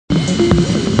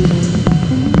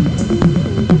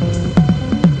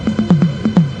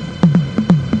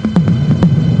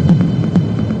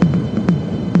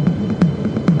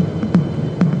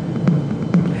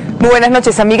Muy buenas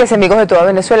noches, amigas y amigos de toda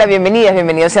Venezuela.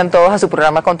 Bienvenidos sean todos a su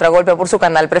programa Contragolpe por su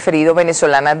canal preferido,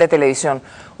 Venezolana de Televisión.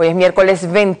 Hoy es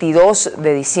miércoles 22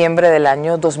 de diciembre del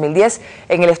año 2010.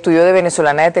 En el estudio de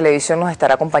Venezolana de Televisión nos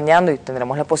estará acompañando y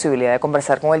tendremos la posibilidad de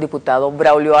conversar con el diputado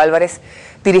Braulio Álvarez,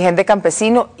 dirigente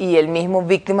campesino y el mismo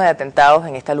víctima de atentados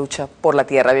en esta lucha por la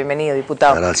tierra. Bienvenido,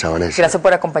 diputado. Gracias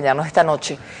por acompañarnos esta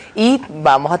noche. Y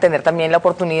vamos a tener también la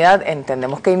oportunidad,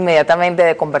 entendemos que inmediatamente,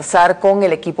 de conversar con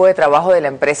el equipo de trabajo de la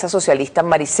empresa socialista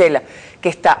Maricela, que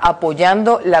está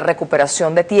apoyando la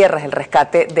recuperación de tierras, el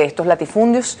rescate de estos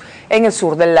latifundios en el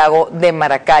sur del lago de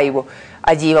Maracaibo.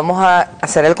 Allí vamos a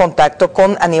hacer el contacto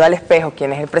con Aníbal Espejo,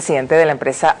 quien es el presidente de la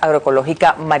empresa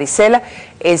agroecológica Maricela.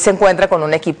 Él se encuentra con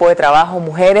un equipo de trabajo,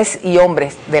 mujeres y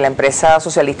hombres de la empresa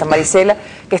socialista Maricela,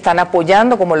 que están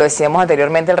apoyando, como lo decíamos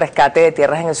anteriormente, el rescate de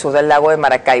tierras en el sur del lago de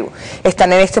Maracaibo.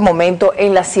 Están en este momento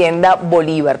en la hacienda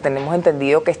Bolívar. Tenemos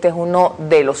entendido que este es uno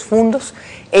de los fundos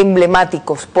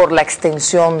emblemáticos por la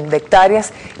extensión de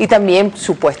hectáreas y también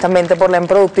supuestamente por la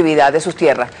improductividad de sus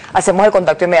tierras. Hacemos el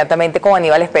contacto inmediatamente con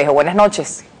Aníbal Espejo. Buenas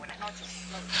noches.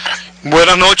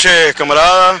 Buenas noches,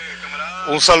 camarada.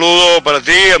 Un saludo para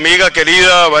ti, amiga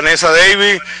querida Vanessa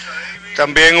Davis.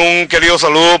 También un querido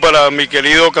saludo para mi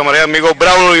querido camarada amigo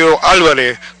Braulio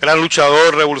Álvarez, gran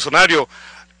luchador revolucionario.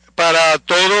 Para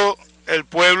todo el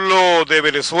pueblo de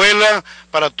Venezuela,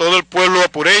 para todo el pueblo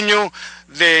apureño,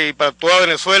 para toda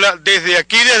Venezuela, desde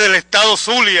aquí, desde el estado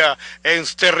Zulia, en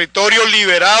territorio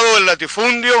liberado del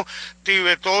latifundio,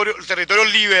 territorio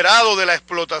liberado de la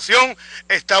explotación,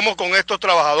 estamos con estos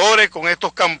trabajadores, con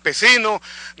estos campesinos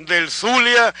del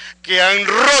Zulia que han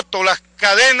roto las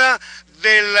cadenas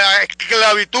de la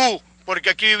esclavitud,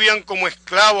 porque aquí vivían como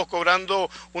esclavos, cobrando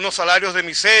unos salarios de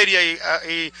miseria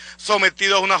y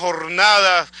sometidos a unas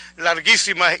jornadas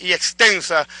larguísimas y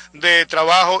extensas de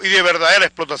trabajo y de verdadera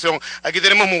explotación. Aquí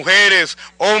tenemos mujeres,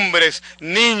 hombres,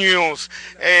 niños,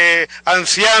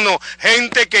 ancianos,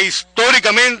 gente que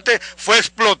históricamente fue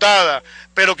explotada,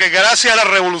 pero que gracias a la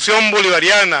revolución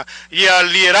bolivariana y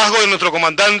al liderazgo de nuestro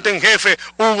comandante en jefe,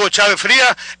 Hugo Chávez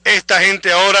Frías, esta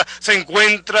gente ahora se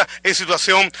encuentra en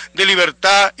situación de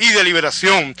libertad y de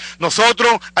liberación.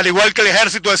 Nosotros, al igual que el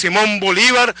ejército de Simón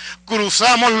Bolívar,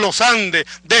 cruzamos los Andes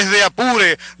desde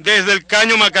Apure, desde el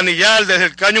Caño Macanillal, desde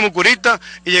el Caño Mucurita,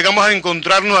 y llegamos a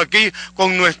encontrarnos aquí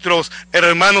con nuestros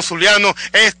hermanos zulianos,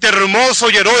 este hermoso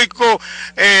y heroico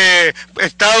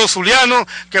estado zuliano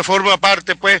que forma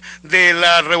parte pues de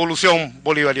la revolución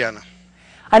bolivariana.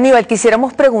 Aníbal,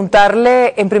 quisiéramos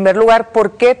preguntarle en primer lugar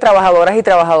por qué trabajadoras y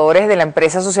trabajadores de la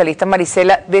empresa socialista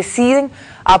Maricela deciden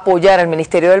apoyar al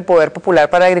Ministerio del Poder Popular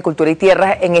para Agricultura y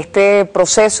Tierras en este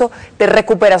proceso de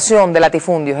recuperación de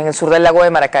latifundios en el sur del lago de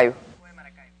Maracaibo.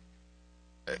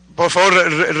 Por favor,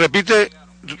 repite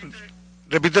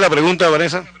la pregunta,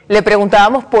 Vanessa. Le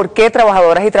preguntábamos por qué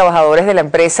trabajadoras y trabajadores de la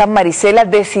empresa Maricela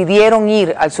decidieron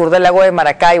ir al sur del lago de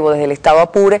Maracaibo, desde el estado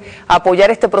Apure, a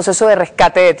apoyar este proceso de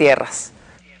rescate de tierras.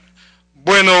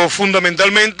 Bueno,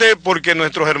 fundamentalmente porque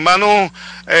nuestros hermanos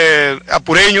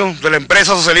apureños de la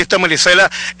empresa socialista Maricela,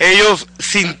 ellos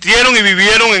sintieron y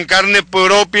vivieron en carne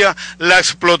propia la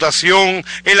explotación,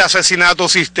 el asesinato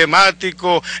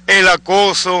sistemático, el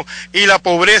acoso y la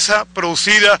pobreza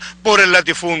producida por el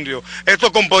latifundio. Estos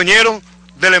compañeros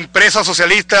de la empresa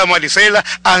socialista Maricela,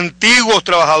 antiguos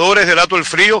trabajadores del Hato del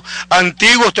Frío,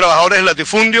 antiguos trabajadores del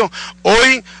latifundio,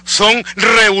 hoy son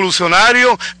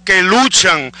revolucionarios que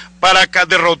luchan para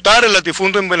derrotar el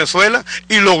latifundio en Venezuela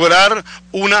y lograr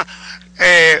un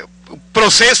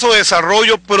proceso de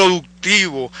desarrollo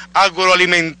productivo,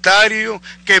 agroalimentario,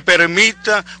 que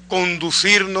permita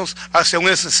conducirnos hacia un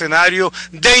escenario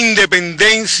de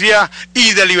independencia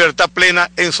y de libertad plena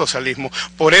en socialismo.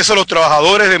 Por eso los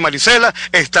trabajadores de Maricela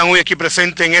están hoy aquí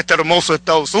presentes en este hermoso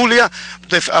estado Zulia,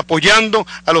 apoyando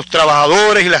a los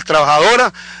trabajadores y las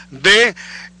trabajadoras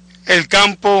del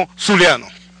campo zuliano.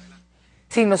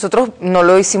 Sí, nosotros no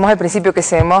lo hicimos al principio,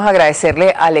 queremos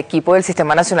agradecerle al equipo del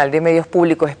Sistema Nacional de Medios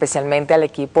Públicos, especialmente al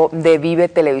equipo de Vive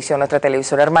Televisión, nuestra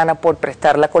televisora hermana, por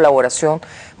prestar la colaboración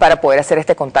para poder hacer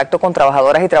este contacto con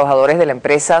trabajadoras y trabajadores de la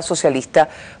empresa socialista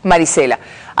Maricela.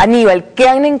 Aníbal, ¿qué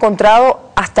han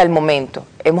encontrado hasta el momento?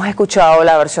 Hemos escuchado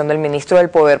la versión del ministro del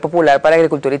Poder Popular para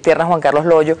Agricultura y Tierras, Juan Carlos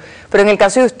Loyo, pero en el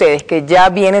caso de ustedes, que ya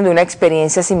vienen de una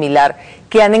experiencia similar,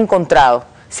 ¿qué han encontrado?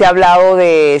 Se ha hablado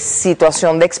de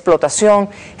situación de explotación,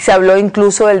 se habló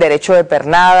incluso del derecho de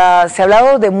pernada, se ha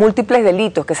hablado de múltiples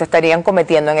delitos que se estarían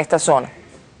cometiendo en esta zona.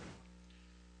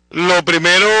 Lo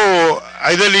primero,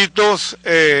 hay delitos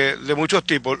de muchos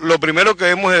tipos. Lo primero que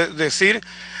debemos decir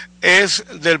es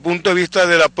del punto de vista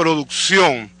de la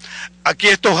producción. Aquí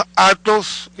estos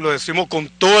actos, lo decimos con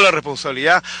toda la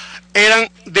responsabilidad,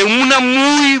 eran de una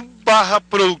muy baja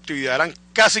productividad, eran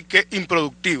casi que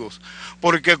improductivos,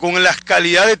 porque con la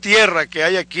calidad de tierra que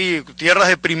hay aquí, tierras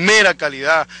de primera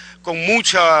calidad, con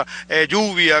mucha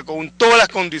lluvia, con todas las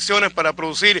condiciones para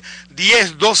producir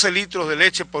 10, 12 litros de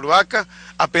leche por vaca,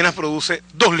 apenas produce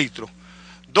 2 litros.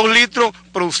 2 litros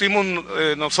producimos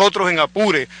nosotros en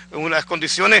Apure, en las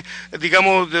condiciones,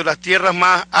 digamos, de las tierras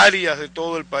más áridas de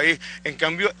todo el país. En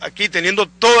cambio, aquí teniendo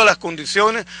todas las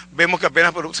condiciones, vemos que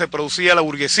apenas se producía, la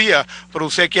burguesía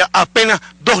producía aquí apenas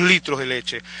 2 litros de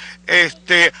leche.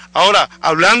 Ahora,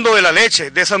 hablando de la leche,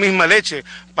 de esa misma leche,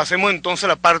 pasemos entonces a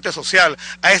la parte social.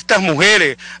 A estas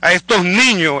mujeres, a estos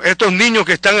niños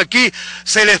que están aquí,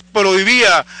 se les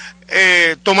prohibía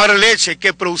tomar leche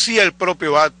que producía el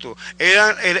propio acto.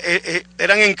 Eran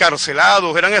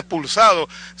encarcelados, eran expulsados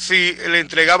si le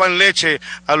entregaban leche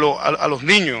a los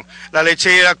niños. La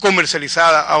leche era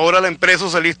comercializada. Ahora la empresa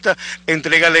socialista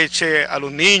entrega leche a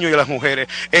los niños y a las mujeres.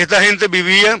 Esta gente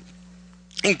vivía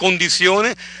en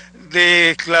condiciones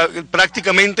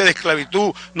prácticamente de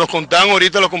esclavitud. Nos contaban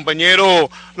ahorita los compañeros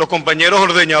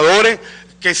ordeñadores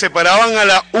que se paraban a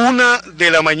la 1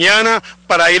 de la mañana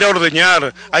para ir a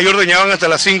ordeñar. Ahí ordeñaban hasta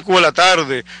las 5 de la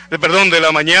tarde, de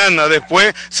la mañana.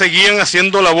 Después seguían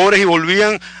haciendo labores y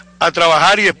volvían a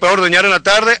trabajar y después a ordeñar en la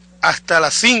tarde hasta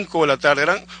las 5 de la tarde.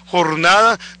 Eran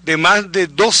jornadas de más de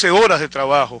 12 horas de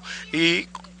trabajo. Y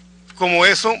como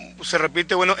eso se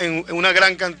repite, bueno, en una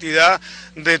gran cantidad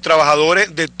de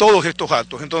trabajadores de todos estos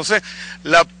actos. Entonces,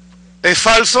 es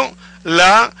falso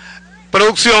la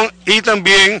producción y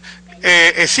también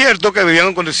es cierto que vivían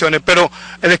en condiciones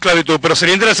en esclavitud, pero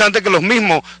sería interesante que los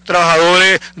mismos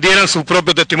trabajadores dieran su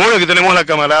propio testimonio. Aquí tenemos a la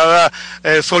camarada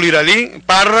Soliralí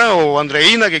Parra o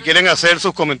Andreina que quieren hacer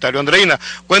sus comentarios. Andreina,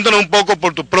 cuéntanos un poco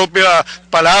por tu propia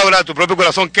palabra, tu propio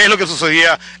corazón, qué es lo que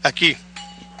sucedía aquí.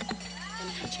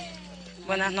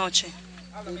 Buenas noches.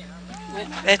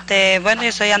 Bueno,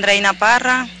 yo soy Andreina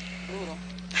Parra.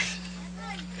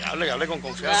 Hable con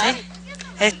confianza. ¿Sí?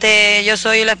 Yo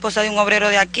soy la esposa de un obrero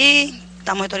de aquí,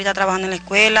 estamos ahorita trabajando en la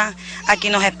escuela, aquí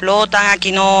nos explotan,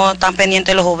 aquí no están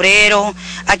pendientes los obreros,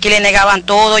 aquí le negaban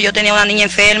todo. Yo tenía una niña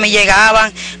enferma y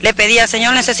llegaban, le pedía,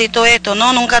 señor, necesito esto,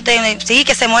 no, nunca sí,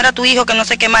 que se muera tu hijo, que no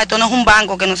sé qué más, esto no es un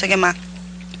banco, que no sé qué más.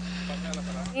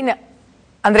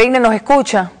 Andreina, ¿nos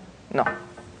escucha? No.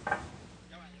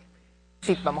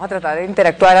 Sí, vamos a tratar de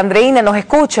interactuar. Andreina, ¿nos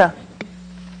escucha?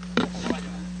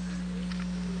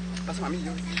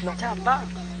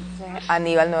 No.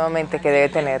 Aníbal nuevamente, que debe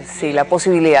tener, sí, la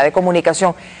posibilidad de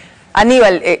comunicación.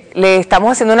 Aníbal, le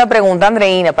estamos haciendo una pregunta a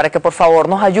Andreina para que por favor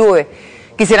nos ayude.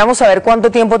 Quisiéramos saber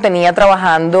cuánto tiempo tenía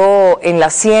trabajando en la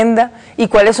hacienda y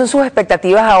cuáles son sus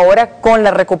expectativas ahora con la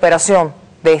recuperación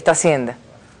de esta hacienda.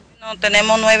 No,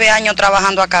 tenemos 9 años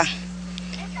trabajando acá.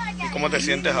 ¿Y cómo te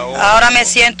sientes ahora? Ahora me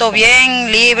siento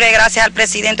bien, libre, gracias al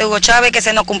presidente Hugo Chávez, que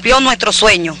se nos cumplió nuestro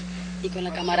sueño. ¿Y con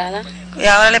la camarada? Y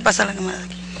ahora le pasa a la camarada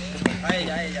aquí. A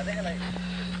ella, déjala ahí.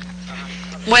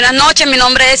 Buenas noches, mi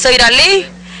nombre es Soiralí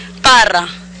Parra.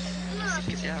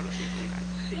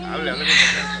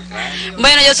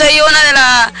 Bueno, yo soy una de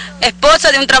las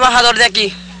esposas de un trabajador de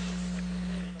aquí.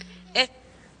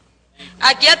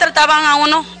 Aquí trataban a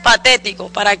uno patético,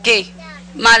 ¿para qué?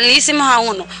 Malísimos a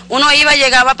uno. Uno iba,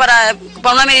 llegaba para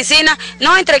una medicina,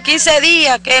 no, entre 15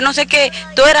 días, que no sé qué,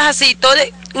 tú eras así,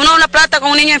 uno una plata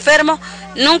con un niño enfermo,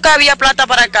 nunca había plata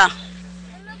para acá.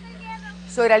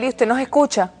 Soiralí, ¿usted nos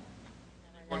escucha?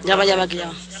 Ya va, aquí ya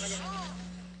va.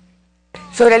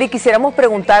 Soiralí, quisiéramos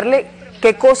preguntarle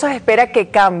qué cosas espera que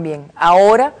cambien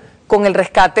ahora con el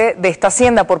rescate de esta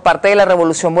hacienda por parte de la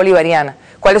Revolución Bolivariana.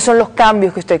 ¿Cuáles son los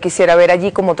cambios que usted quisiera ver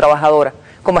allí como trabajadora,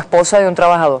 como esposa de un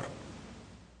trabajador?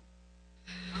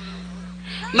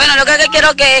 Bueno, lo que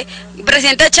quiero que el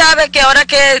presidente Chávez, que ahora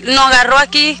que nos agarró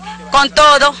aquí con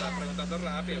todo,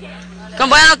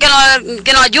 bueno,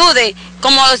 que nos ayude,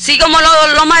 como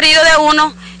los maridos de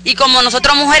uno y como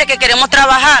nosotros mujeres que queremos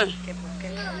trabajar.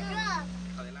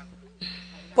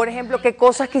 Por ejemplo, ¿qué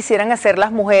cosas quisieran hacer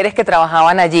las mujeres que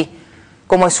trabajaban allí?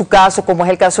 Como es su caso, como es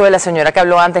el caso de la señora que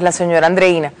habló antes, la señora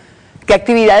Andreina. ¿Qué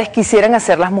actividades quisieran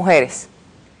hacer las mujeres?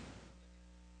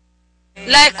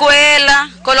 La escuela,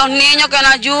 con los niños que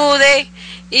nos ayude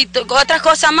y otras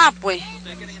cosas más, pues.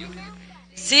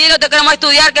 Sí, nosotros queremos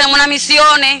estudiar, queremos unas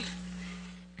misiones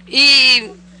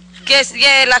y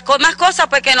que las más cosas,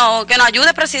 pues que nos ayude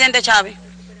el presidente Chávez.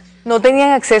 ¿No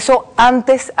tenían acceso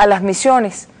antes a las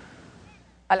misiones?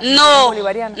 No,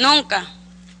 nunca.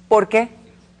 ¿Por qué?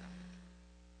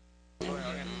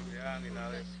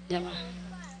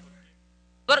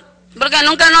 Porque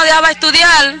nunca nos dejaba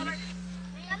estudiar.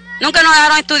 Nunca nos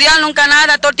dejaron estudiar, nunca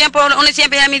nada. Todo el tiempo uno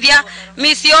siempre emitía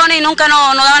misiones y nunca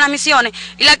nos daban las misiones.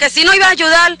 Y la que sí nos iba a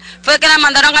ayudar fue que la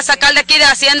mandaron a sacar de aquí de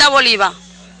Hacienda Bolívar.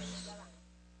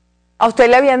 ¿A usted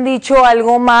le habían dicho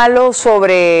algo malo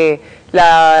sobre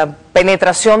la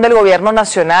penetración del gobierno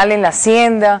nacional en la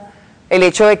hacienda? El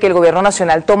hecho de que el gobierno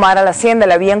nacional tomara la hacienda.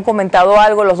 ¿Le habían comentado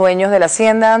algo los dueños de la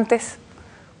hacienda antes?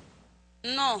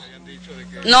 No.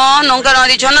 No, nunca nos han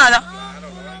dicho nada.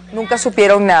 ¿Nunca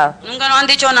supieron nada? Nunca nos han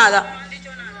dicho nada.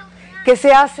 ¿Qué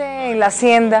se hace en la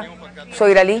hacienda,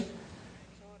 Soiralí?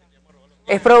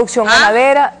 ¿Es producción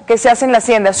ganadera? ¿Qué se hace en la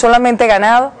hacienda? ¿Solamente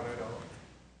ganado?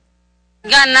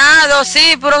 Ganado,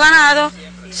 sí, puro ganado.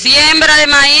 Siembra de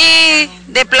maíz,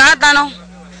 de plátano.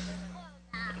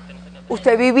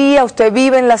 ¿Usted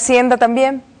vive en la hacienda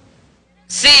también?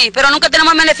 Sí, pero nunca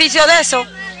tenemos beneficio de eso.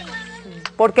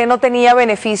 ¿Por qué no tenía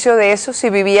beneficio de eso si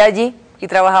vivía allí y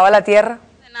trabajaba la tierra?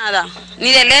 De nada,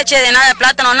 ni de leche, de nada, de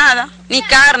plátano, nada, ni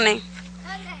carne.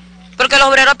 Porque los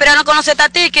obreros esperaron con los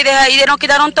estatique y de ahí nos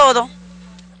quitaron todo.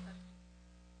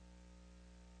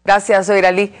 Gracias,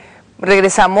 Soiralí.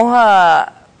 Regresamos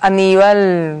a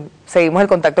Aníbal, seguimos el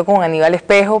contacto con Aníbal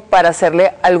Espejo para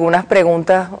hacerle algunas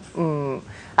preguntas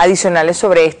adicionales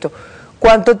sobre esto.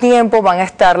 ¿Cuánto tiempo van a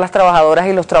estar las trabajadoras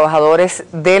y los trabajadores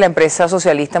de la empresa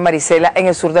socialista Maricela en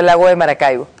el sur del lago de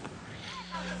Maracaibo?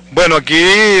 Bueno,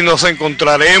 aquí nos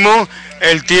encontraremos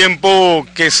el tiempo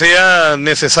que sea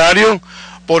necesario,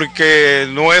 porque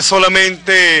no es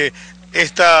solamente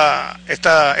esta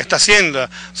hacienda,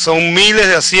 son miles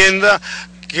de haciendas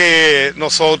que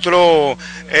nosotros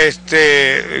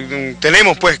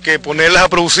tenemos pues que ponerlas a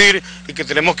producir y que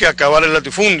tenemos que acabar el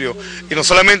latifundio. Y no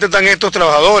solamente están estos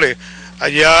trabajadores,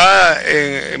 allá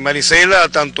en Maricela,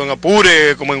 tanto en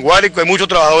Apure como en Guárico, hay muchos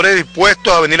trabajadores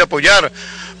dispuestos a venir a apoyar,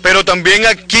 pero también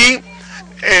aquí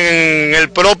en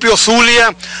el propio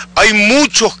Zulia hay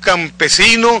muchos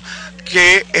campesinos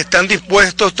que están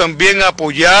dispuestos también a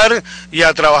apoyar y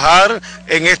a trabajar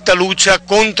en esta lucha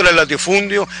contra el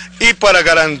latifundio y para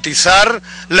garantizar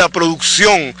la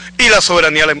producción y la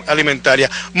soberanía alimentaria.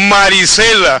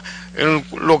 Maricela,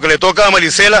 lo que le toca a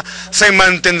Maricela, se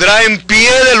mantendrá en pie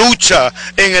de lucha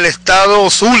en el estado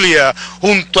Zulia,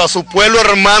 junto a su pueblo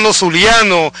hermano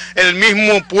zuliano, el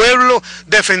mismo pueblo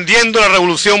defendiendo la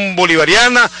revolución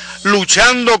bolivariana,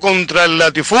 luchando contra el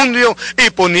latifundio y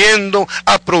poniendo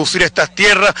a producir estas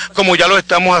tierras como ya lo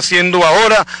estamos haciendo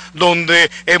ahora,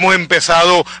 donde hemos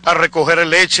empezado a recoger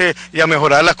leche y a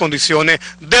mejorar las condiciones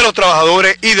de los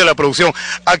trabajadores y de la producción.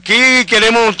 Aquí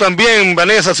queremos también,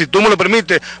 Vanessa, si tú me lo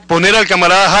permites, poner al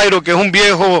camarada Jairo, que es un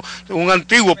viejo, un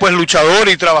antiguo pues luchador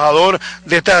y trabajador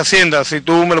de estas haciendas, si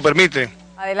tú me lo permites.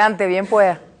 Adelante, bien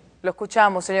pueda. Lo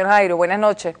escuchamos, señor Jairo. Buenas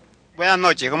noches. Buenas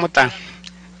noches, ¿cómo está?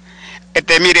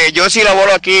 Mire, yo sí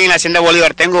laboro aquí en la hacienda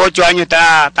Bolívar, tengo 8 años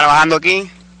trabajando aquí.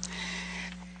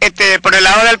 Por el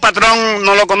lado del patrón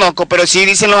no lo conozco, pero sí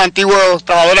dicen los antiguos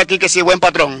trabajadores aquí que sí es buen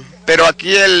patrón. Pero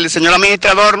aquí el señor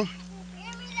administrador,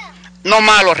 no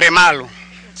malo, re malo,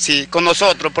 sí, con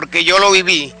nosotros, porque yo lo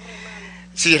viví.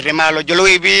 Sí, re malo, yo lo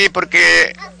viví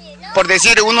porque, por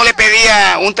decir, uno le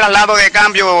pedía un traslado de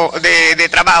cambio de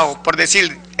trabajo, por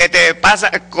decir,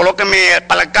 pasa, colóqueme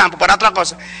para el campo, para otra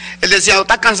cosa. Él decía, no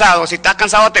estás cansado, si estás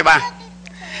cansado te vas.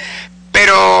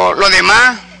 Pero lo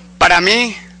demás, para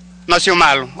mí, no ha sido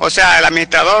malo. O sea, el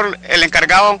administrador, el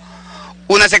encargado,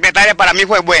 una secretaria para mí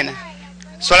fue buena.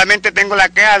 Solamente tengo la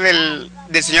queja del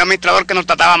señor administrador que nos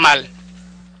trataba mal.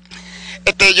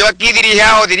 Yo aquí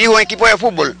dirijo un equipo de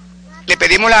fútbol. Le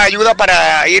pedimos la ayuda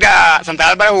para ir a Santa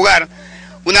Bárbara a jugar.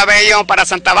 Una vez íbamos para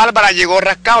Santa Bárbara, llegó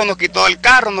rascado, nos quitó el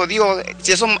carro, nos dijo,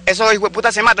 si esos hijos de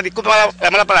puta se matan, disculpa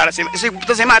la mala palabra, si esos hijos de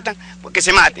puta se matan, pues que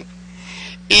se maten.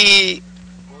 Y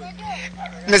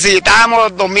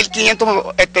necesitábamos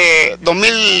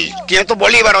 2.500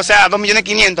 bolívares, o sea,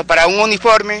 2.500.000 para un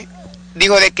uniforme.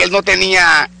 Dijo de que él no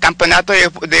tenía campeonato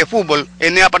de fútbol,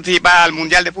 él no iba a participar al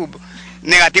mundial de fútbol.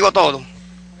 Negativo todo.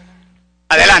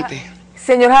 Adelante.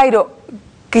 Señor Jairo,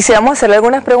 quisiéramos hacerle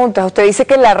algunas preguntas. Usted dice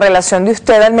que la relación de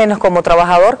usted, al menos como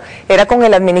trabajador, era con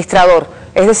el administrador.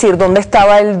 Es decir, ¿dónde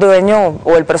estaba el dueño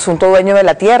o el presunto dueño de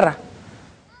la tierra?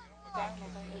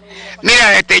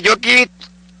 Mira, yo aquí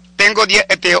tengo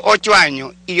 8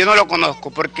 años y yo no lo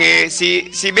conozco, porque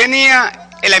si venía,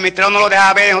 el administrador no lo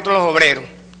dejaba ver en otros los obreros.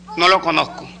 No lo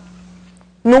conozco.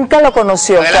 ¿Nunca lo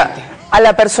conoció? Adelante. A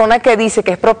la persona que dice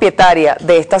que es propietaria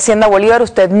de esta hacienda Bolívar,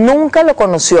 usted nunca lo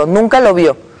conoció, nunca lo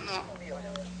vio.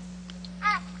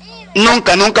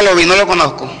 Nunca lo vi, no lo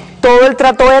conozco. Todo el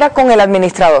trato era con el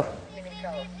administrador.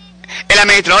 El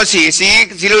administrador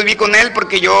sí lo viví con él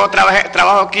porque yo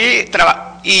trabajo aquí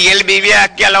y él vivía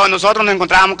aquí al lado de nosotros, nos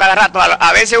encontrábamos cada rato.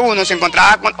 A veces uno se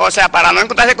encontraba, para no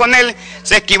encontrarse con él,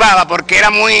 se esquivaba porque era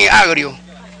muy agrio.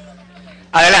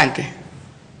 Adelante.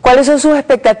 ¿Cuáles son sus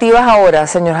expectativas ahora,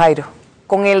 señor Jairo,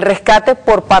 con el rescate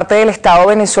por parte del Estado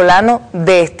venezolano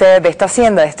de esta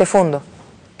hacienda, de este fondo?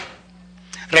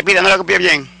 Repita, no lo copié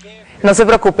bien. No se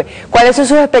preocupe. ¿Cuáles son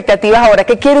sus expectativas ahora?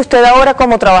 ¿Qué quiere usted ahora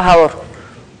como trabajador?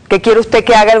 ¿Qué quiere usted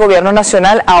que haga el gobierno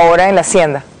nacional ahora en la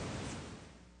hacienda?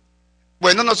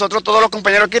 Bueno, nosotros todos los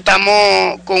compañeros aquí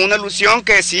estamos con una ilusión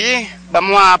que sí,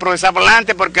 vamos a progresar por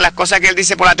delante porque las cosas que él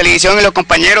dice por la televisión y los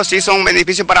compañeros sí son un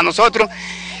beneficio para nosotros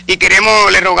y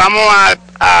le rogamos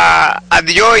a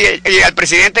Dios y al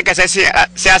presidente que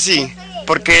sea así,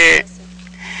 porque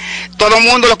todo el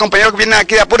mundo, los compañeros que vienen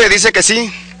aquí de Apure dicen que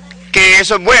sí, que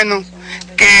eso es bueno,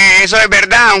 que eso es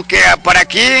verdad, aunque por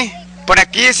aquí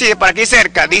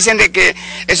cerca dicen de que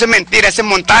eso es mentira, ese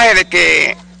montaje de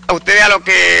que a ustedes a lo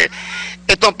que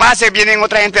esto pase vienen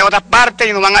otra gente de otras partes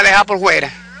y nos van a dejar por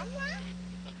fuera.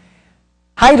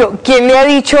 Jairo, ¿quién le ha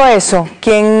dicho eso?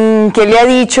 ¿Quién le ha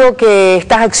dicho que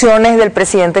estas acciones del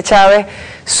presidente Chávez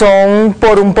son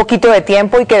por un poquito de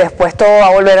tiempo y que después todo va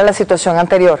a volver a la situación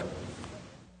anterior?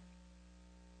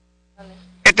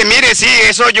 Mire, sí,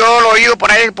 eso yo lo he oído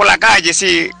por ahí por la calle,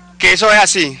 sí, que eso es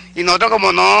así. Y nosotros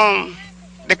como no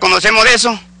desconocemos de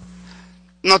eso,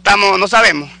 no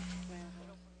sabemos.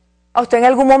 ¿A usted en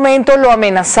algún momento lo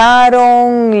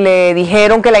amenazaron, le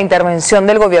dijeron que la intervención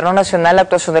del gobierno nacional, la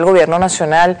actuación del gobierno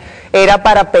nacional era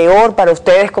para peor para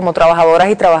ustedes como trabajadoras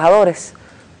y trabajadores?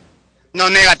 No,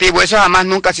 negativo, eso jamás,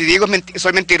 nunca, si digo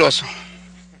soy mentiroso.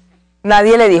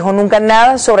 Nadie le dijo nunca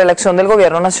nada sobre la acción del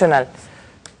gobierno nacional.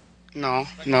 No.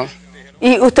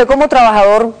 ¿Y usted como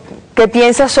trabajador, qué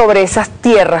piensa sobre esas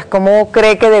tierras? ¿Cómo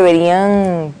cree que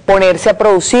deberían ponerse a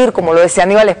producir, como lo decía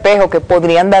Aníbal Espejo, que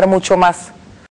podrían dar mucho más?